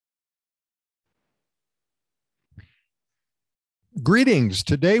Greetings.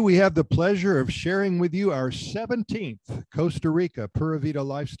 Today we have the pleasure of sharing with you our 17th Costa Rica Pura Vida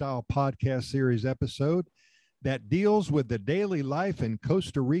Lifestyle Podcast Series episode that deals with the daily life in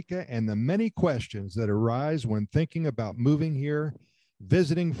Costa Rica and the many questions that arise when thinking about moving here,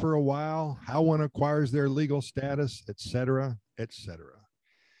 visiting for a while, how one acquires their legal status, etc., etc.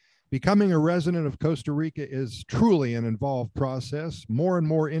 Becoming a resident of Costa Rica is truly an involved process. More and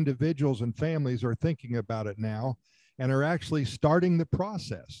more individuals and families are thinking about it now and are actually starting the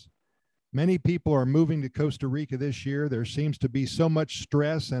process. Many people are moving to Costa Rica this year. There seems to be so much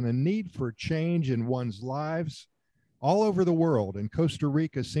stress and a need for change in one's lives all over the world, and Costa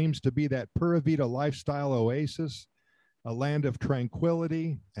Rica seems to be that Pura Vida lifestyle oasis, a land of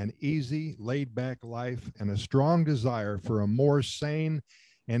tranquility, an easy, laid-back life, and a strong desire for a more sane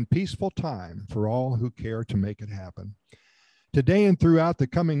and peaceful time for all who care to make it happen. Today and throughout the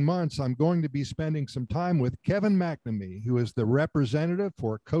coming months, I'm going to be spending some time with Kevin McNamee, who is the representative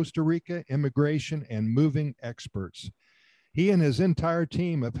for Costa Rica Immigration and Moving Experts. He and his entire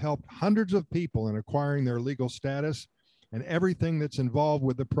team have helped hundreds of people in acquiring their legal status and everything that's involved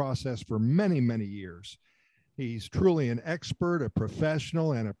with the process for many, many years. He's truly an expert, a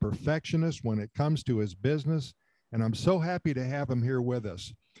professional, and a perfectionist when it comes to his business, and I'm so happy to have him here with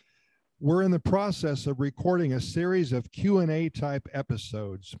us. We're in the process of recording a series of Q&A type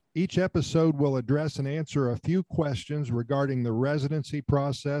episodes. Each episode will address and answer a few questions regarding the residency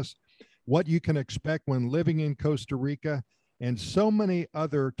process, what you can expect when living in Costa Rica, and so many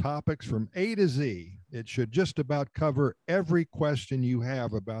other topics from A to Z. It should just about cover every question you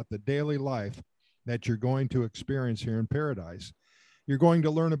have about the daily life that you're going to experience here in Paradise. You're going to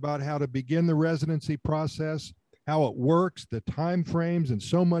learn about how to begin the residency process, how it works, the time frames, and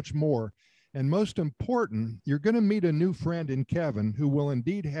so much more. And most important, you're going to meet a new friend in Kevin who will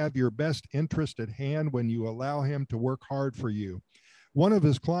indeed have your best interest at hand when you allow him to work hard for you. One of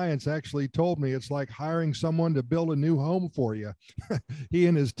his clients actually told me it's like hiring someone to build a new home for you. He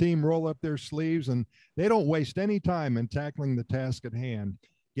and his team roll up their sleeves and they don't waste any time in tackling the task at hand,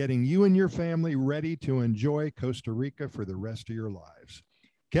 getting you and your family ready to enjoy Costa Rica for the rest of your lives.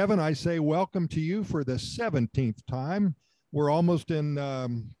 Kevin, I say welcome to you for the 17th time. We're almost in,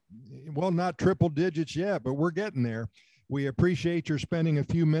 well, not triple digits yet, but we're getting there. We appreciate your spending a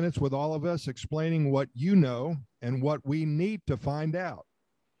few minutes with all of us, explaining what you know and what we need to find out.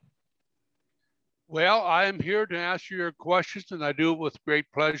 Well, I am here to answer your questions, and I do it with great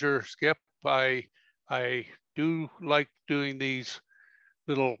pleasure, Skip. I do like doing these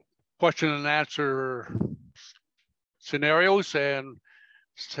little question and answer scenarios, and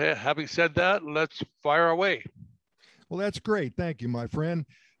having said that, let's fire away. Well, that's great. Thank you, my friend.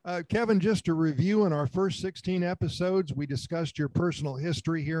 Kevin, just to review, in our first 16 episodes, we discussed your personal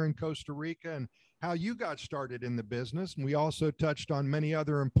history here in Costa Rica and how you got started in the business. And we also touched on many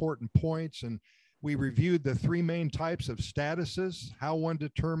other important points. And we reviewed the three main types of statuses, how one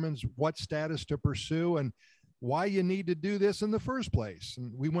determines what status to pursue, and why you need to do this in the first place.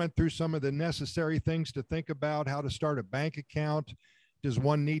 And we went through some of the necessary things to think about, how to start a bank account, does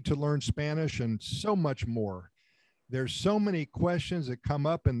one need to learn Spanish, and so much more. There's so many questions that come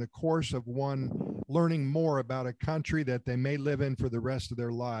up in the course of one learning more about a country that they may live in for the rest of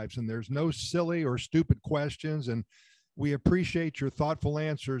their lives. And there's no silly or stupid questions. And we appreciate your thoughtful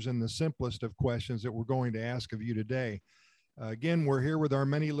answers in the simplest of questions that we're going to ask of you today. Again, we're here with our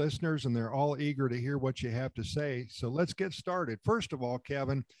many listeners, and they're all eager to hear what you have to say. So let's get started. First of all,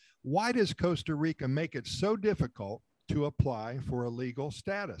 Kevin, why does Costa Rica make it so difficult to apply for a legal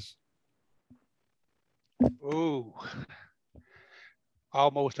status? Oh,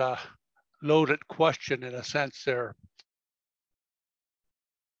 almost a loaded question in a sense there.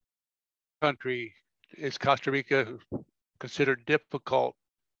 Country, is Costa Rica considered difficult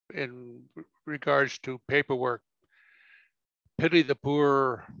in regards to paperwork? Pity the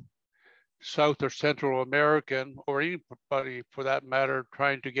poor South or Central American, or anybody for that matter,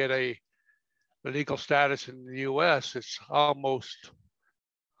 trying to get a legal status in the US. It's almost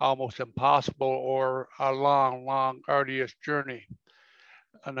impossible, or a long, arduous journey.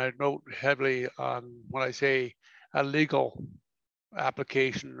 And I note heavily on when I say a legal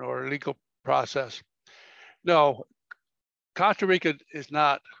application or a legal process. No, Costa Rica is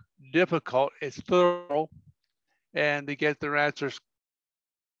not difficult, it's thorough, and they get their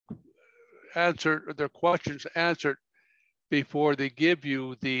questions answered before they give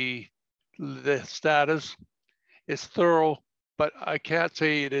you the status. It's thorough, but I can't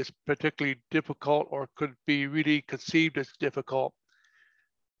say it is particularly difficult or could be really conceived as difficult.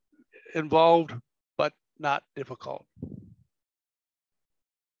 Involved, but not difficult.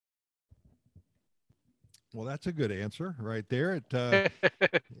 Well, that's a good answer right there. It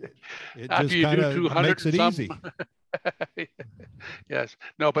After just you kind do of 200 makes and it some, easy. yes,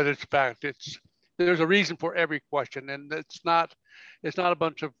 no, but it's fact. There's a reason for every question, and it's not a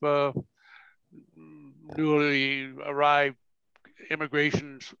bunch of newly arrived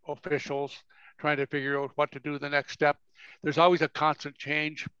immigration officials trying to figure out what to do the next step. There's always a constant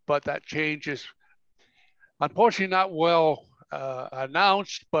change, but that change is unfortunately not well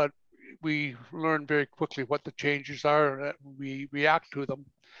announced, but we learn very quickly what the changes are and we react to them.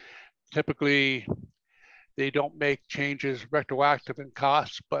 Typically, they don't make changes retroactive in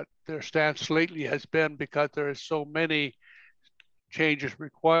costs, but their stance lately has been because there is so many changes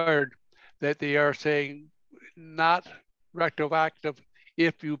required that they are saying not retroactive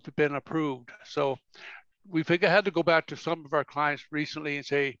if you've been approved. So we had to go back to some of our clients recently and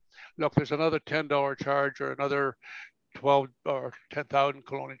say, look, there's another $10 charge or another 12 or 10,000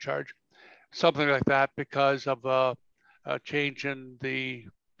 colonia charge, something like that, because of a change in the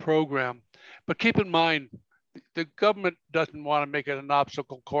program. But keep in mind, the government doesn't want to make it an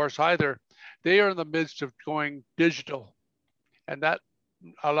obstacle course either. They are in the midst of going digital, and that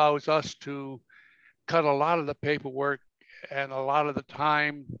allows us to cut a lot of the paperwork and a lot of the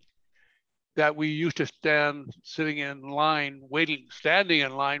time that we used to standing in line waiting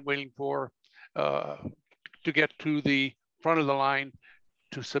for uh, to get to the front of the line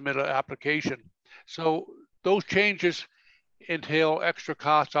to submit an application. So those changes entail extra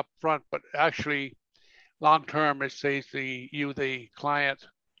costs up front, but actually long term, it saves the client,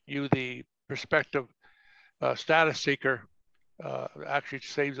 you the prospective status seeker, actually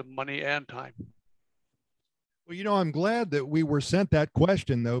saves them money and time. Well, I'm glad that we were sent that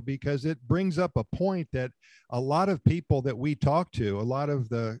question, though, because it brings up a point that a lot of people that we talk to, a lot of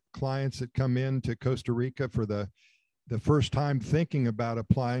the clients that come into Costa Rica for the first time thinking about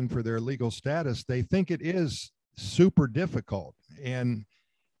applying for their legal status, they think it is super difficult. And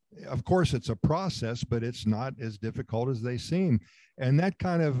of course, it's a process, but it's not as difficult as they seem. And that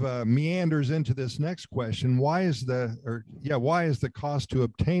kind of meanders into this next question: why is the cost to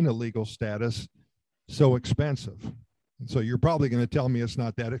obtain a legal status so expensive? And so you're probably going to tell me it's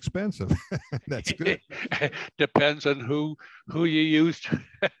not that expensive. That's good. Depends on who you use.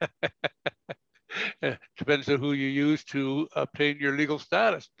 Depends on who you use to obtain your legal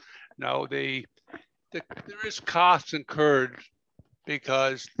status. Now, there is costs incurred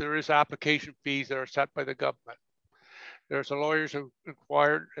because there is application fees that are set by the government. There's a lawyers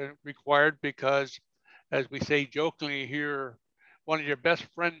required because, as we say jokingly here, one of your best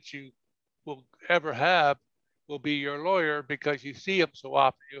friends you will ever have will be your lawyer because you see him so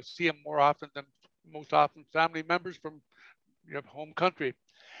often. You'll see him more often than most often family members from your home country.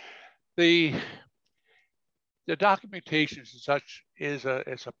 The documentation as such is a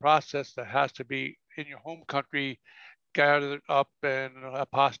process that has to be in your home country, gathered up and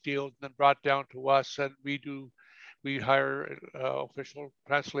apostilled and then brought down to us, and we hire official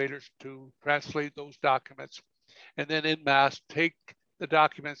translators to translate those documents, and then in mass take the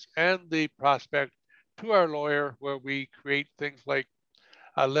documents and the prospect to our lawyer, where we create things like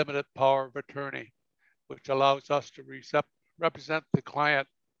a limited power of attorney, which allows us to represent the client,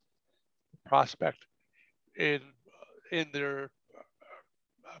 the prospect, in their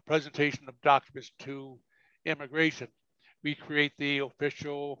presentation of documents to immigration. We create the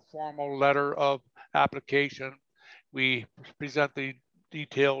official formal letter of application. We present the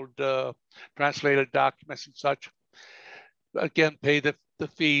detailed translated documents and such. Again, pay the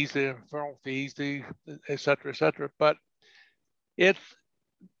fees, the referral fees, et cetera, but it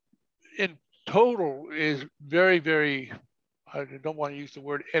in total is very, very, I don't want to use the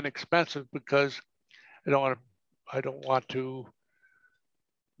word inexpensive because I don't want to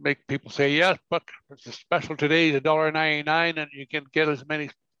make people say, yes, but it's a special today, $1.99, and you can get as many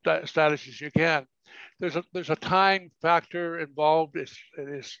status as you can. There's a time factor involved. It's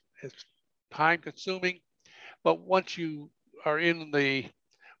time consuming, but once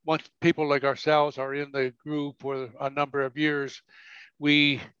people like ourselves are in the group for a number of years,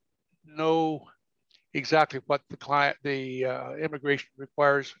 we know exactly what the immigration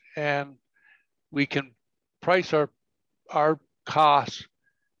requires, and we can price our costs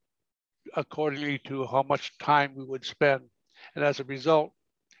accordingly to how much time we would spend. And as a result,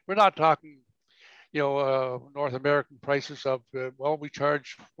 we're not talking, North American prices of, we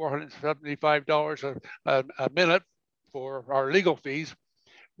charge $475 a minute for our legal fees.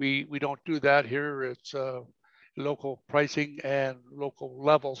 We don't do that here. It's local pricing and local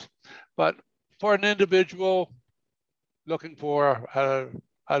levels. But for an individual looking for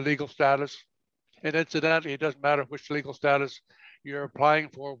a legal status, and incidentally, it doesn't matter which legal status you're applying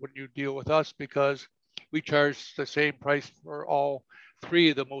for when you deal with us, because we charge the same price for all three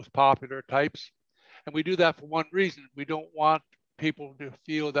of the most popular types. And we do that for one reason. We don't want people to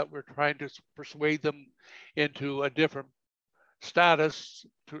feel that we're trying to persuade them into a different status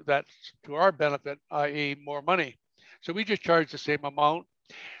that's to our benefit, i.e. more money. So we just charge the same amount.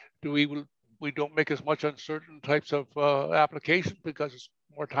 We don't make as much on certain types of applications because it's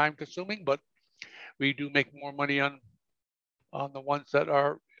more time consuming, but we do make more money on the ones that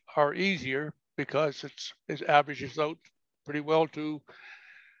are easier because it averages out pretty well to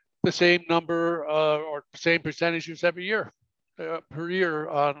the same number or same percentages every year per year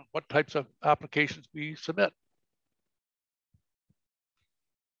on what types of applications we submit.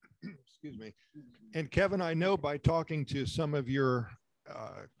 Excuse me. And Kevin, I know by talking to some of your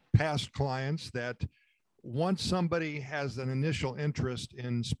past clients that once somebody has an initial interest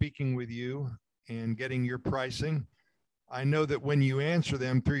in speaking with you and getting your pricing, I know that when you answer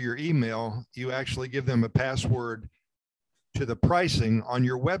them through your email, you actually give them a password to the pricing on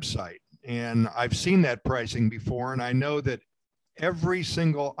your website. And I've seen that pricing before, and I know that every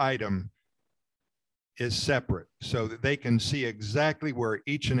single item is separate so that they can see exactly where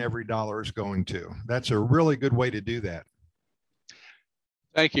each and every dollar is going to. That's a really good way to do that.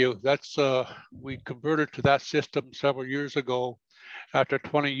 Thank you. That's we converted to that system several years ago after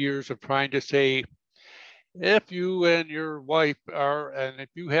 20 years of trying to say, if you and your wife are, and if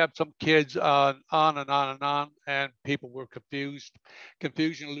you have some kids on and on and on, and people were confused,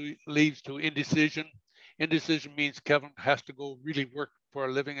 confusion leads to indecision. Indecision means Kevin has to go really work for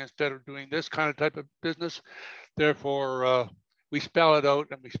a living instead of doing this kind of type of business. Therefore, we spell it out,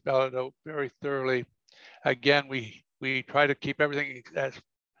 and we spell it out very thoroughly. Again, we try to keep everything as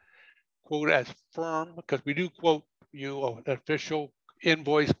quote as firm, because we do quote you an official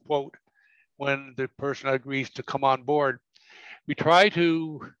invoice quote when the person agrees to come on board. We try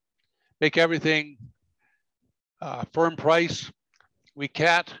to make everything firm price. We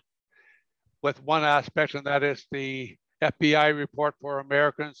can't, with one aspect, and that is the FBI report for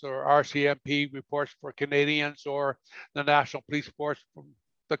Americans or RCMP reports for Canadians or the National Police Force from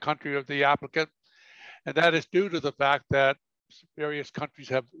the country of the applicant. And that is due to the fact that various countries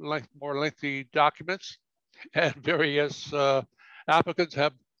have more lengthy documents, and various applicants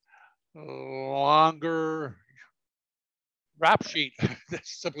have longer rap sheet,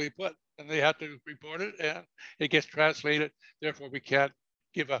 simply put, and they have to report it, and it gets translated. Therefore, we can't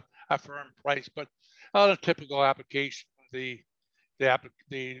give a firm price. But on a typical application, the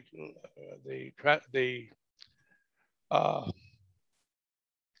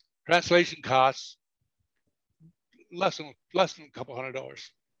translation costs less than a couple $100.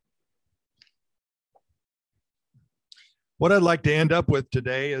 What I'd like to end up with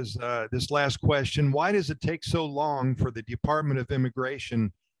today is this last question. Why does it take so long for the Department of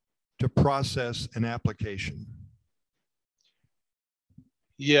Immigration to process an application?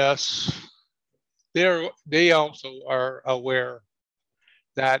 Yes, they also are aware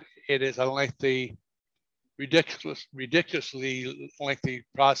that it is a lengthy, ridiculously lengthy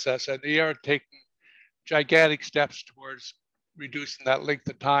process, and they are taking gigantic steps towards reducing that length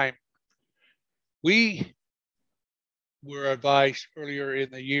of time. We were advised earlier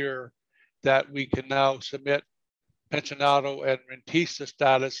in the year that we can now submit pensionado and rentista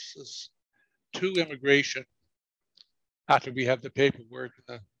statuses to immigration after we have the paperwork,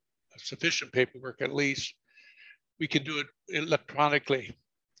 sufficient paperwork at least. We can do it electronically.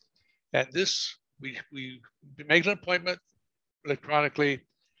 And this, we make an appointment electronically.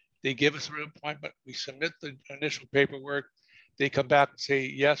 They give us an appointment. We submit the initial paperwork. They come back and say,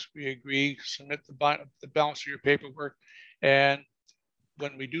 yes, we agree, submit the balance of your paperwork. And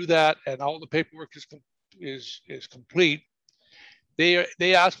when we do that and all the paperwork is complete,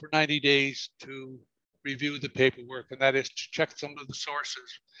 they ask for 90 days to review the paperwork, and that is to check some of the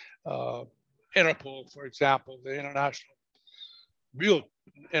sources. Interpol, for example, the real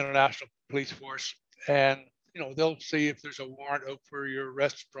international police force, and they'll see if there's a warrant out for your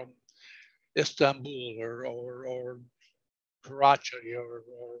arrest from Istanbul or Karachi or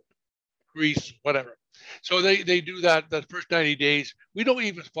Greece, whatever. So they do that the first 90 days. We don't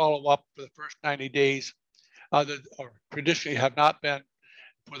even follow up for the first 90 days, or traditionally have not been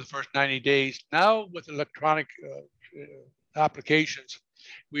for the first 90 days. Now with electronic applications,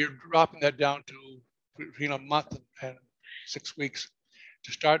 we are dropping that down to between a month and 6 weeks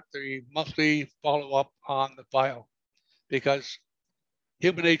to start the monthly follow-up on the file, because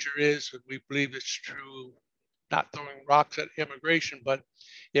human nature is, and we believe it's true, not throwing rocks at immigration, but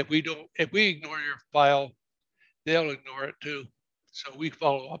if we ignore your file, they'll ignore it too. So we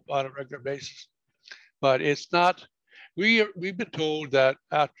follow up on a regular basis. But it's not, we've been told that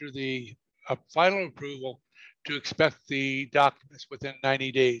after the a final approval to expect the documents within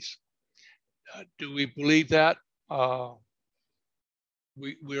 90 days. Do we believe that?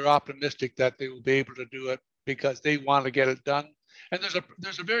 We're optimistic that they will be able to do it because they want to get it done. And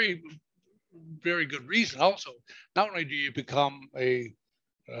there's a very, very good reason also. Not only do you become a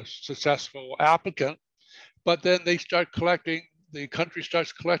successful applicant, but then they start collecting, the country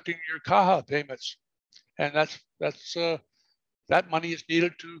starts collecting your CAHA payments. And that money is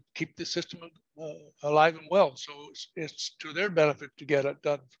needed to keep the system alive and well. So it's to their benefit to get it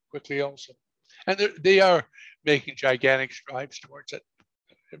done quickly also. And they are making gigantic strides towards it.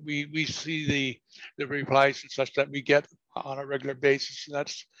 We see the replies and such that we get on a regular basis. And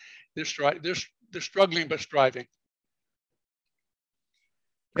that's, they're struggling but striving.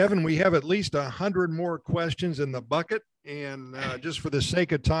 Kevin, we have at least 100 more questions in the bucket. And just for the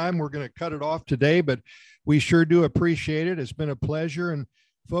sake of time, we're going to cut it off today, but we sure do appreciate it. It's been a pleasure. And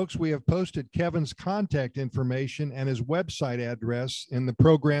folks, we have posted Kevin's contact information and his website address in the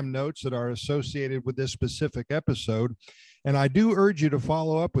program notes that are associated with this specific episode. And I do urge you to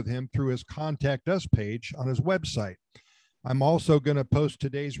follow up with him through his Contact Us page on his website. I'm also going to post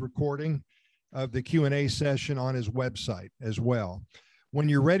today's recording of the Q&A session on his website as well. When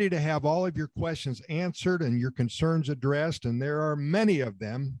you're ready to have all of your questions answered and your concerns addressed, and there are many of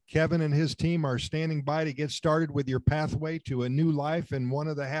them, Kevin and his team are standing by to get started with your pathway to a new life in one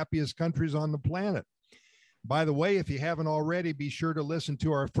of the happiest countries on the planet. By the way, if you haven't already, be sure to listen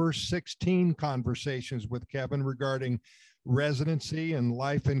to our first 16 conversations with Kevin regarding residency and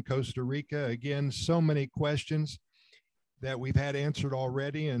life in Costa Rica. Again, so many questions that we've had answered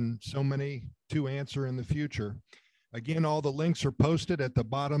already and so many to answer in the future. Again, all the links are posted at the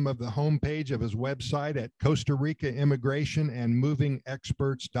bottom of the homepage of his website at Costa Rica Immigration and Moving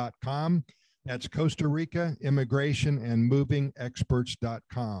Experts.com. That's Costa Rica Immigration and Moving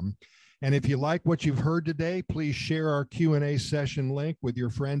Experts.com. And if you like what you've heard today, please share our Q&A session link with your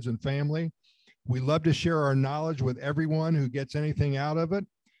friends and family. We love to share our knowledge with everyone who gets anything out of it.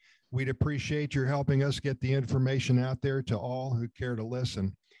 We'd appreciate your helping us get the information out there to all who care to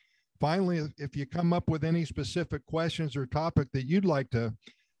listen. Finally, if you come up with any specific questions or topic that you'd like to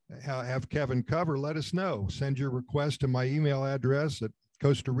have Kevin cover, let us know. Send your request to my email address at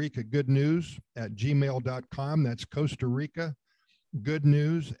Costa Rica Good News at gmail.com. That's Costa Rica Good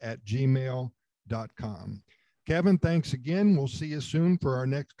News at gmail.com. Kevin, thanks again. We'll see you soon for our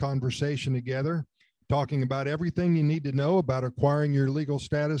next conversation together, talking about everything you need to know about acquiring your legal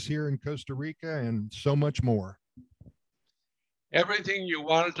status here in Costa Rica and so much more. Everything you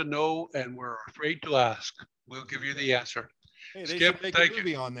wanted to know and were afraid to ask, we'll give you the answer. Hey, they should make a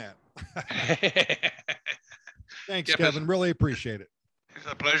movie on that. Thanks, Skip, Kevin. Really appreciate it. It's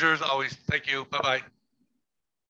a pleasure as always. Thank you. Bye-bye.